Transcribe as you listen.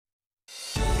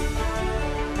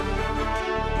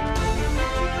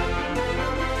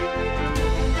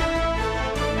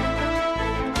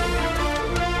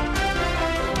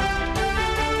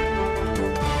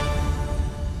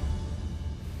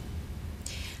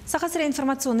Саха сирэ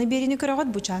информационнай биэрии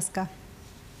көрөгөт бучаска.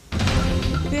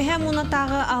 Үһэ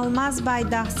мунатагы алмаз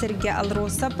байдах сирге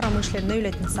алроса промышленный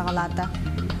үлетин сагалата.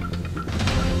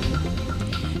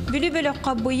 Бүлі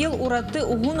бөлөкка быйыл ураты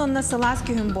угун онна сылаас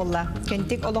күхін болла.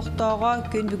 Кентик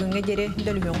олоқтоға күн бүгінге дері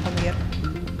дөлүхін қомуыр.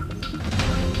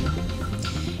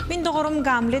 Мен доғырым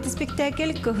Гамлет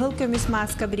спектакль кыхыл көміс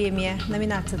маска премия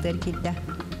номинациядыр келді.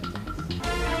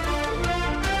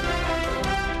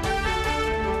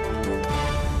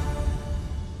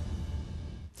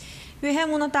 Үһэ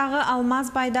мунатагы алмаз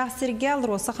байдах сирге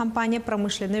алроса компания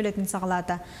промышленный үлетін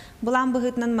сағалады. Бұлан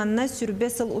бұғытнан манна сүрбе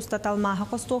сыл устаталмаға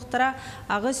қостуқтара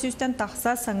ағы сүстен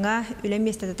тақса саңа үлен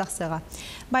местеті тақсыға.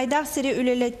 Байдах сири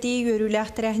үлелетті өріләқ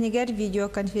тірәхнегер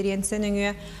видеоконференция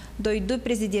өңі дойду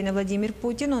президент Владимир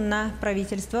Путин, онна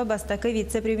правительство бастакы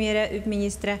вице-премьера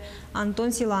үп-министрі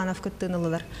Антон Силанов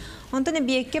күттінілілер. Онтан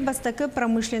объектке бастакы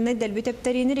промышленный дәлбет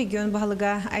әптерені регион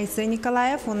бағылыға Айсы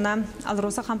Николаев, онна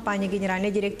Алроса компания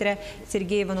генеральный директоры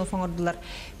Сергей Иванов оңырдылар.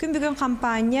 Күн бүгін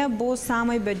компания бұл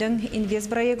самай бөдің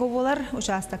инвестбірайығы болар,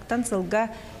 участактан сылға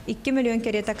 2 миллион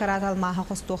керета карат алмаға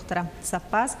қостуқтыра.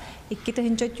 Саппас 2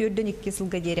 тыхынча түрден 2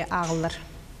 сылға дері ағылар.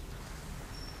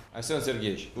 Александр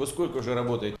Сергеевич, вы сколько уже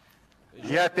работаете?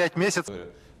 Я 5 месяцев.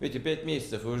 Видите, 5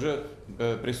 месяцев вы уже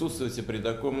присутствуете при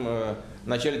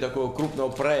начале такого крупного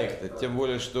проекта. Тем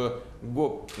более, что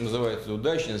ГОП называется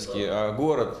Удачнинский, а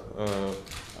город,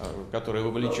 который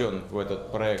вовлечен в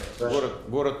этот проект,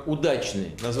 город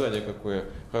Удачный. Название какое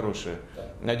хорошее.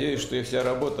 Надеюсь, что и вся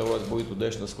работа у вас будет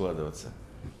удачно складываться.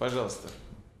 Пожалуйста.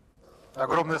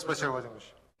 Огромное спасибо, Владимир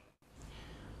Владимирович.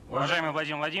 Уважаемый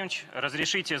Владимир Владимирович,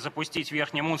 разрешите запустить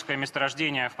Верхнемунское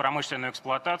месторождение в промышленную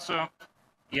эксплуатацию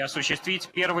и осуществить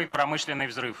первый промышленный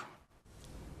взрыв.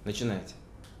 Начинайте.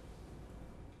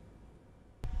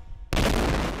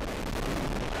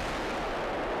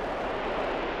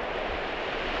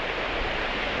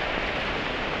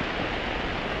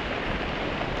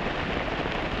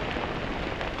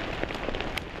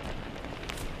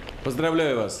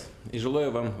 Поздравляю вас и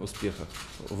желаю вам успехов.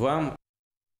 Вам.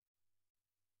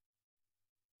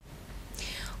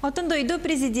 Отын дойду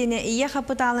президенті ие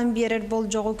қапыталын берер бол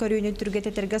жоғыл көріні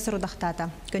түргететерге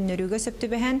сұрудақтата. Көннөрігі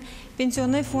сөптібіген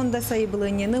пенсионный фонда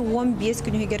сайыбылынені 15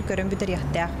 күнігер көрін бүтір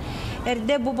яқтақ.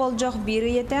 Әрде бұл бол жоқ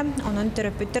бері еті, оның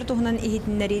түріпіттір тұғынан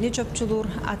ихетінлеріні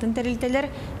чөпчілур атын тәрілтелер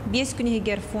 5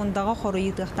 күнігер фондаға қоры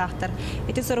етіқтақтыр.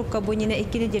 Еті сұрыққа бұнені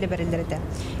 2 делі берілдірді.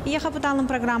 Ие қапыталын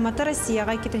программаты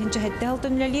Россияға 2-ші хәтті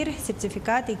ғылтымлелер,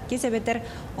 сертификат 2 сәбетер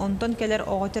 10 тон келер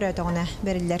оғы түрі өтіғына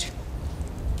берілдер.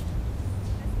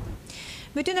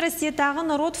 Бүтін Россиятағы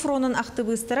народ фронын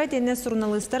ақтыбыстыра тені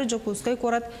сұрналыстар жокускай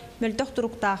корат мөлтөк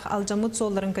тұруқтақ алжамыт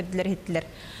солларын көділер хеттілер.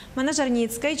 Мана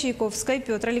Жарницкай, Чайковскай,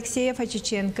 Петр Алексеев,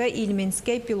 Ачиченко,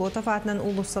 Ильменскай, Пилотов атынан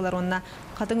улуссалар онна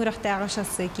қатын үрақтағы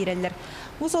шассы керелер.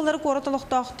 Бұл соллары корат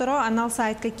олықтақтыры анал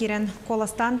сайтқа керен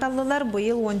коластан таллылар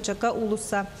бұйыл ончақа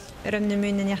улусса.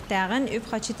 Өрімнімөннен яқтағын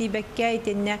үп қачы тейбәкке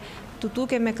айтенне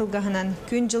тұту кәмекілгіғынан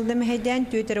күн жылды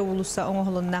мәхеден төйтері улусса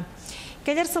оңғылынна.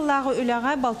 Келер сыллағы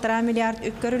үліға балтыра миллиард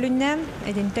өккөрілінне,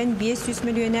 әдінтен 500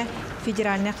 миллионы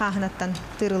федеральны қағынаттан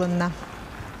тырылынна.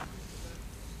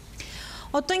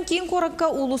 Оттан кейін қораққа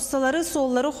улуссалары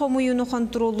соллары хомуюну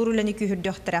контроллур үләні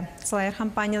күйірдіқтірі. Салайыр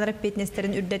компаниялары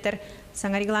петнестерін үрдетер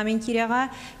саңа регламент киреға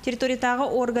территориятағы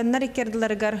органнар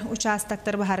екерділерігер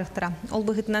участактар бағарықтыра. Ол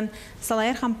бұғытынан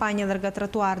салайыр компанияларға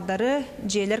тротуардары,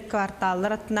 жейлер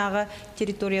кварталлар аттынағы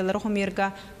территориялары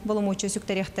хомерға болымучы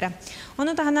сүктеректірі.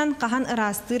 Оны тағынан қахан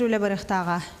ырастыр үлі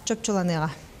барықтаға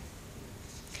чөпчуланыға.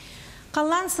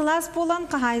 Қаллан сылас болан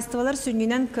қағайыстывалар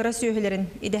сүнінен кыра сүйелерін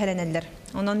идеһәленелер.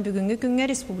 Онан бүгінгі күнге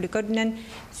республика үрінен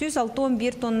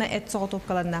 161 тонна әт соғытып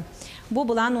қаланна. Бұл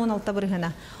бұлан 16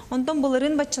 бірғына. Онтан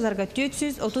бұлырын батчаларға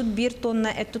 431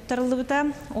 тонна әт тұттарылы бұта.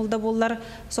 Олда болар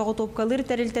соғытып қалыр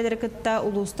тәрілтелер күтті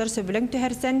ұлыстар сөбілің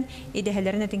түхәрсен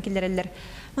идеһәлерін әтінкелерелер.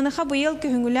 Мұныға бұйыл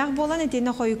күхіңіләқ болан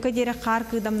әтені қойыққа дері қар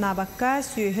қыдам набаққа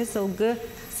сүйі сылғы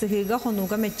сығыға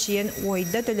қонуға мәтчиен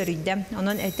ойда төлірейді.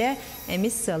 Онан әті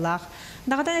әміз сылақ.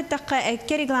 Дағадан әттіққа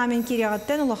әкке регламент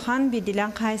кереғаттен ұлыған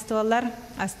беділен қайыстывалар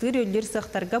астыр өлдер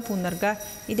сықтарға пұнларға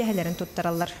идеғелерін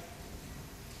тұттаралар.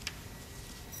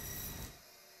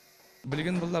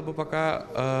 Білген бұлла бұл бақа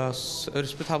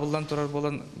өріспі табылдан тұрар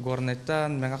болын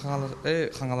горнеттан, мәңі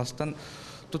қаңаластан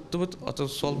тұтты бұд,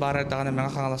 сол бары дағаны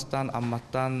мәңі қаңаластан,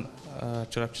 амматтан,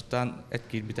 чұрапчыттан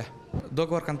әткейді біді.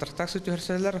 Договор контрактаксы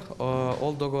түйірселер,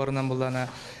 ол договорынан бұлланы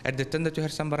әрдеттен де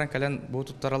түйірсен баран кәлен бұл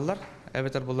тұттаралар.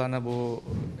 Әбетер бұлланы бұл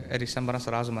әріксен баран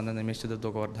сыразымандан әместеді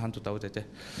договордан тұтауыт әті.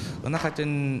 Үна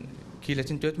қатын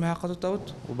кейлетін 4 мәхаққа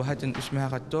тұтауыт, ұбағатын 3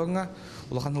 мәхаққа тоғыңа,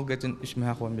 ұлақан ұлғатын 3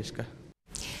 мәхаққа 15-қа.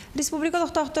 Республика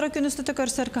тоқтақтыры күністі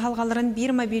көрсір қағалғаларын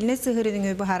бір мобильный сығырының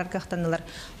өбі харар қақтанылыр.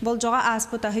 Бұл жоға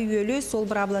аспытағы үйелі сол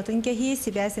бұрабылатын кәхи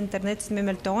себәс интернет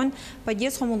сүмемелтоғын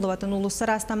падес қомылдыватын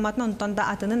ұлысыр астаматын онтанда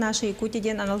атының ашы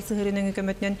Якутиядан анал сығырының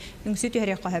өкөмөтінен үңсі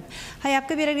түйірек қойып.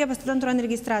 Хайапқа берерге бастыдан тұран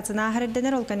регистрацияна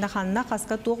әрденер олқанда қанына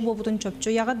қасқа тоқ болбутын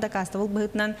чөпчу яғыд да кастывыл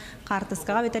бұғытынан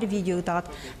қартысқаға бетер видео тағыд.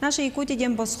 Нашы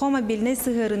Якутиядан босқо мобильный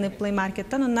сығырыны Play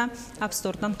Markеттан онна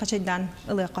Апстордан қачайдан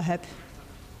ылы қойып.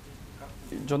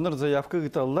 Жондар заявка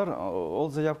гыталлар, ол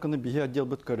заявканы бихи отдел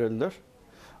бит көрелдер.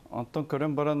 Антон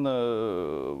көрен баран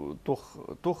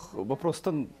тох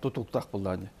вопростан тутултак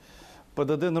булланы.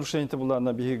 ПДД нарушение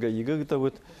булланы бихи гаига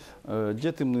гытавыт,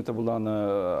 жетимны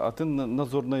булланы атын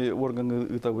надзорный органы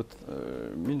гытавыт.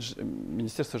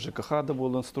 Министерство ЖКХ да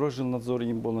болон, строжил надзор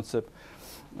им болон сеп.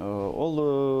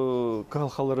 Ол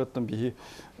калхалараттан бихи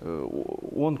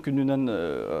 10 күнүнөн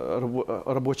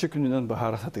рабочий күнүнөн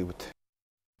бахара сатыбыт.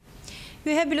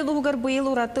 Үйе білі ұғығар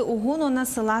бұйыл ұраты ұғын ona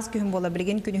сылас күйін бола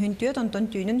білген күнігін түйет онтон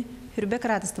түйінің хүрбек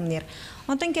радыстымнер.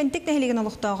 Онтон кенттік нәхілеген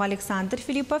олықтауға Александр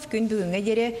Филиппов күн бүгінге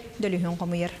дере дөліхін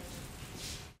қомыйыр.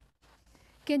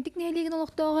 Кенттік нәхілеген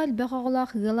олықтауға әлбәқ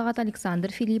оғылақ ғылағат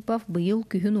Александр Филиппов бұйыл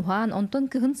күйін ұған, онтон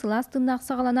күйін сылас тымнақ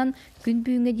сағаланан күн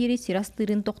бүгінге дере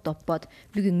сирастырын тоқтоппад.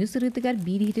 Бүгінгі сырытығар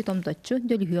бір хеті томтотчу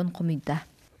дөліхін қомыйда.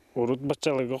 Урут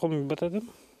бачалыға қомый батадым.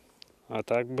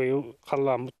 Атақ бұйыл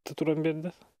қаламытты тұран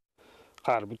берді.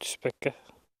 Қарбы түспәкке.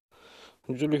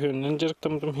 Жүліхөннен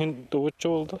жарықтамдым хен доводчы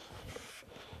олды.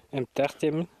 Әмтәқ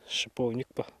темін шиповник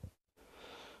ба.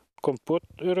 Компот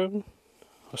өрім.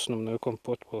 Основной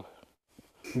компот бол.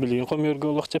 Білген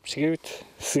қомерге олық чәпсіге бит.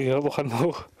 Сыға бұқан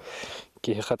ол.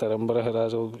 Кейі қатарам бара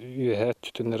ғыраз ол үйәт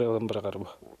түтінлері алам бара қарбы.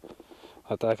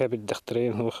 Атақа бит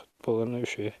дәқтірейін ол болғаны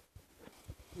үші.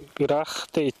 Ирақ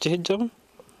тәйітчі хеджам.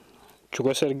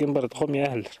 Чуға сәрген барды қом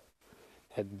яғылыр.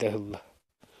 Әдді ғылла.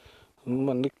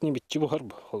 Маннык не битчи бухар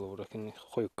бу, холовра кені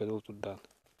қойыққа дол тұрдан.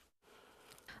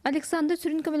 Александр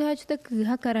Сүрін көмілғачыда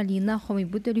кыға Каролина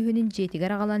қомайбу төлігінің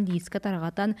жетігер ағалан дейскі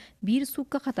тарағатан бір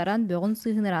суққа қатаран бөғын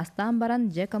сығыныр астан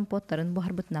баран жә компоттарын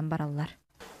бұхарбытынан баралар.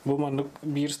 Бұл маннык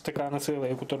бір стаканы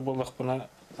сыйлай күтір болдақ бұна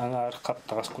аңар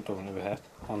қаптағас күтіріні бәйт,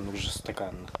 аннық жы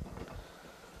стаканы.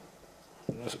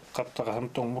 Қаптағасым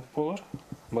тоңбық болар,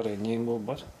 бары нең бол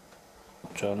бар,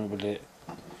 жаны біле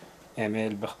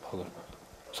әмел бақ болар.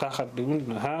 Сахаддың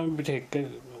һәм битекке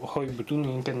хой бүтүн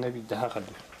инкенне бидә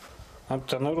хакады. Һәм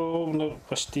танаро уны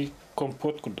пасти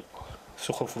компот курдук.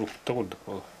 Сухо фрукты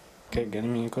курдук. Кәгән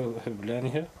минко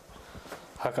хәбләне.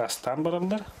 Хакастан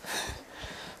барандар.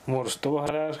 Морсто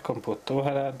барар, компотто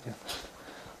барар.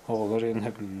 Олар ен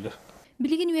хәблә.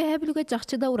 Билигин үйе бүлігі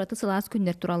жақчыда ұраты сылас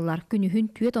күннер тураллар.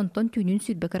 Күнүхін түйет онтон түйнін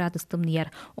сүрбек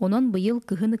радыстымнияр. Онон бұйыл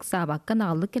кыхын ықсабаққан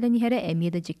ағылы кәләнихәрі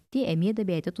әмеді жекті, әмеді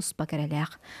бәйті тұспа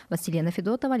кәрәләқ. Василена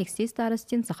Федотова, Алексей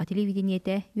Старостин, Саха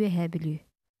телевидениеті үйе бүлі.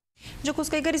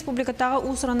 Жокускайга республикатағы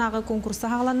усыранағы конкурсы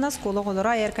хағаланна скола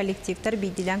қолыра әр коллективтер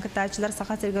бейділен кітачылар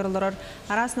Саха сергерілер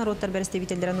арас народтар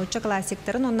бәрістебителерін ұтча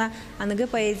классиктерін онна анығы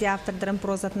поэзия автордарын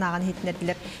прозатын ағын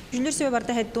хетінерділер. Жүлдер сөбе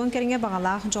барта хеттуын кәріңе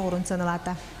бағалақ жоғырын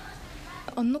сынылата.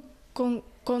 Onu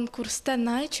konkursta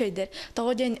nay çöyder.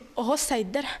 Tağoden o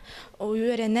saydır. O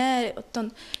öğrener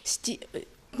otan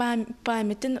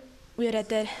pametin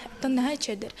öğreter. Otan nay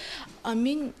çöyder.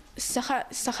 Amin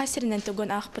saha sirinen togon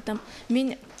ahpatam.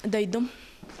 Min daydum.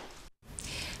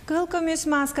 Кылкомюс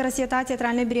маска Россията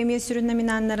театральный премия сүрін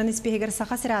номинаннарын испегер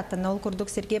Саха сираттан ол курдук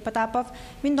Сергей Потапов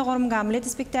min доғырым Гамлет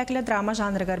спектаклі драма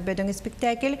жанрыгар бөдің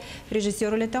спектакль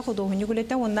режиссер үлеті художник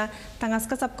үлеті онна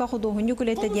таңасқа сапқа художник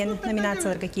үлеті ден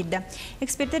номинацияларға келді.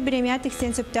 Эксперттер премия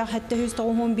тексен сөпті хәтті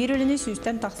 191 үліні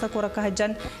сүйістен тақса қораққа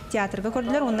хаджан театрға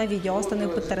көрділер, онна видео останы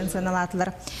ұпыттарын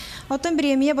сыналатылар. Оттан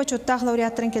премия бачоттақ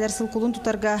лауреаттарын келер сылқулын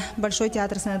тұтарға Большой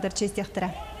театр сынадыр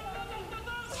честектірі.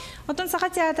 Отон Саха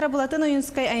театра булатын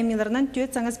ойынскай аймиларынан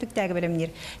түйет саңа спектакль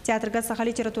білімнер. Театрға Саха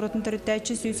литературатын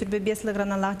түріттәйші сүйсірбе 5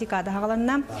 лығыраналақ декада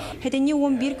хағаланна, хәтенне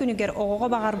 11 күнігер оғыға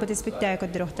бағар бұты спектакль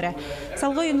көддір оқтыры.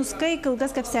 Салғы ойынскай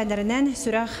қылғыз кәпсәлерінен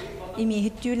сүрақ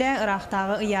имейхет түйілі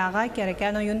ұрақтағы ұяға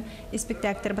кәрекән ойын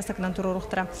спектакльтер басақынан тұру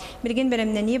оқтыра. Білген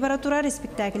бәрімнен не бара тұрар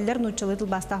спектакльлер нұтчылы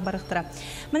тылбастақ барықтыра.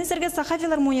 Мінісерге Саха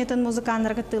филармониятын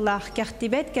музыканларға тылақ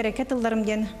кәқтебет кәрекә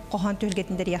тылдарымден қоған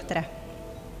төлгетіндер яқтыра.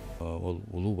 Ол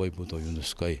улу байбут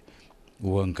ойынускай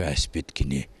уанга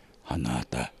аспеткини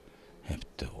ханата.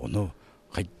 Оны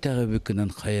қайттағы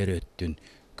бүкінен қайыр өттін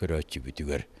көрәтші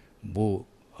бүтігер. Бұ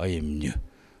айымны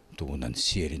туғынан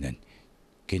серінен,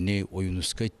 кені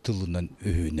ойынускай тылынан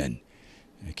өйінен,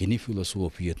 кені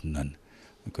философиятынан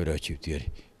көрәтші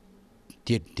бүтігер.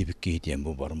 Терді бүкке етен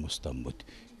бұ барымыстан бұд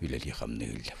үләлі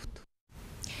қамны үлі бұд.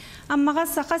 Аммаға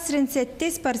Саха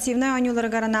сиренсетте спортивный анюлары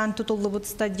гаранан тутуллыбыт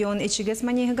стадион эчигес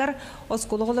манегігар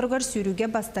осколығылырғар сүйрүүге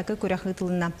бастакы көрәқ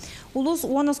ғытылына. Улус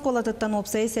 10 осколатыттан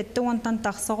опсайы сәтті онтан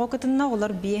тақсаға кытынна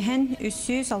олар бейхен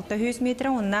 300-600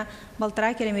 метр онна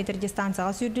балтыра километр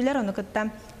дистанцияға сүйрділер, оны кытта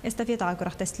эстафетаға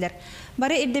көрәқтестілер.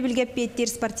 Бары ирде білге петтер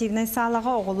спортивный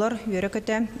салаға оғылыр өрі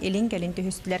көті елін кәлін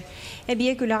түйістілер.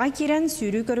 Әбие күліға керен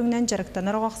сүйрүү көріңнен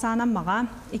жарықтаныр оғақсағынан маға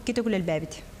 2 түгілел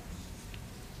бәбіт.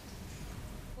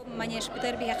 Манеж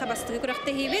битер бияка бастыгы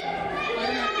күрәкте хибит.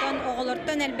 Оннан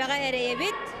оголордан элбәгә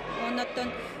әрәйбит.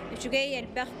 Оннан үчүгәй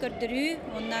элбәг көрдүрүү,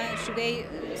 оннан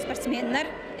үчүгәй спортсменнар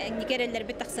никерелләр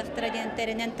бит тахсактыра дигән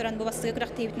теренен туран бу бастыгы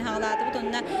күрәкте хибитне хагалады бит.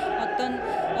 Оннан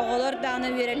оголор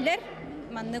даны берәлләр.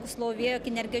 Манны условия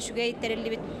кинәргә үчүгәй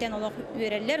терелли биттен олак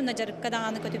берәлләр. Оннан жарыкка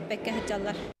даганы көтүппәккә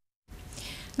хаҗаллар.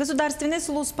 Государственный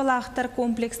службалахтар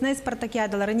комплексный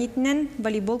спартакиадалары нитинен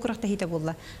волейбол күрәктәһите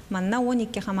булды. Манна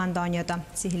 12 команда ойната.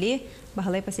 Сихли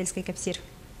Бахалай поселской капсир.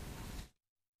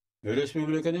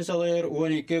 Республиканы салайыр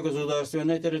 12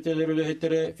 государственный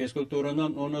территориялары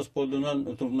физкультуранан, оны спортунан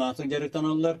утумнатын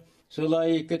жарыктаналар.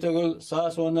 Сылай 2 төгүл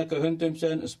саас оны кыһын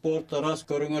төмсен спорт тарас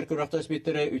көрүңөр күрәктәс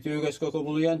битере үтүгәс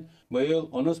көкөбулуян быйыл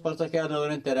оны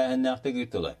спартакиадаларын тәрәһеннәкте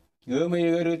гытылар.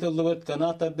 Өмейгер ütülübüt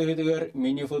kanattardı hüdüger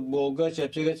mini-futbolga,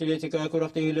 çepçek atletika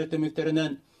kuraktegile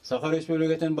tümükterinden Саха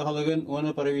Республикатын бағалығын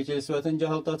оны правительстватын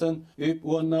жағалтатын үп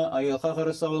оны айылға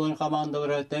қырыса болын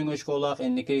командалары тәң үшколақ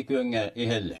әннекей күйіңе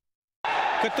ehелі.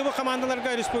 Күтті бұл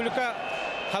командаларға республика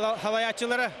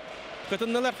халаятчылары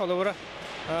күтінділер қолуыры.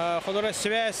 Қолуыры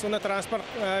связь, транспорт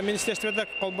министерстведі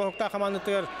қолбоқта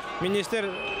командатығыр министр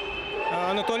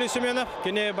Анатолий Семенов,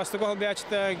 кене бастығы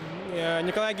олбиячыта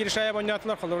Николай Гиришаев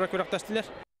ойнатылар, қалуыра көріқтастылар.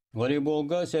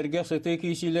 Волейболға сәргек сыты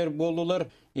кейсилер болдылар,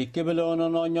 2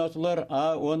 біліонын ойнатылар,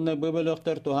 оны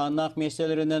бұбіліқтер туғаннақ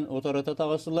меселерінен отырыты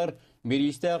тағысылар.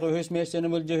 Берістәқ өз месені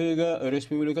мүлжіғіға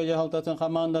республика жағалтатын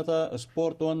командата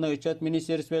спорт оны үчет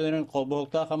министерствелерін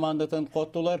қолбоқта командатын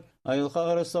қоттылар. Айылға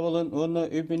қырыса болын оны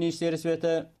үп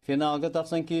министерсветі финалғы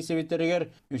тақсан кейсі бітірігер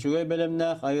үшіғай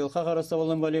білімнәқ айылға қырыса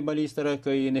болын волейболистері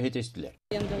көйіні хетестілер.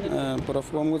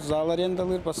 Профкомгут зал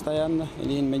арендалыр постоянно,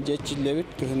 или меджетчилебит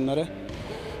күхінлері.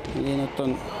 Или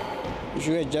оттан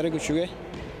үшіғай жарық үшіғай.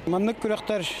 Маннық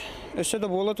күрәқтар өсі де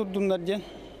бола тұддыңдар ден.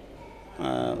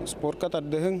 Спортқа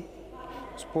тардығың.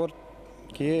 Спорт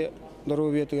ке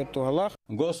здоровьетігер туғалақ.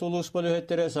 Гос улус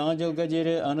полюхеттері саңа жылға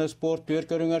дері аны спорт төр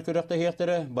көріңер күрәқті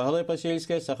хектері Бахалай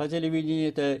поселскай Саха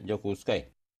телевидениеті Жакускай.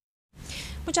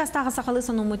 Участағы сақалы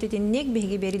соның мұтетіннек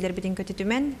бейге берілер бітін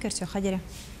көтетімен көрсі қадері.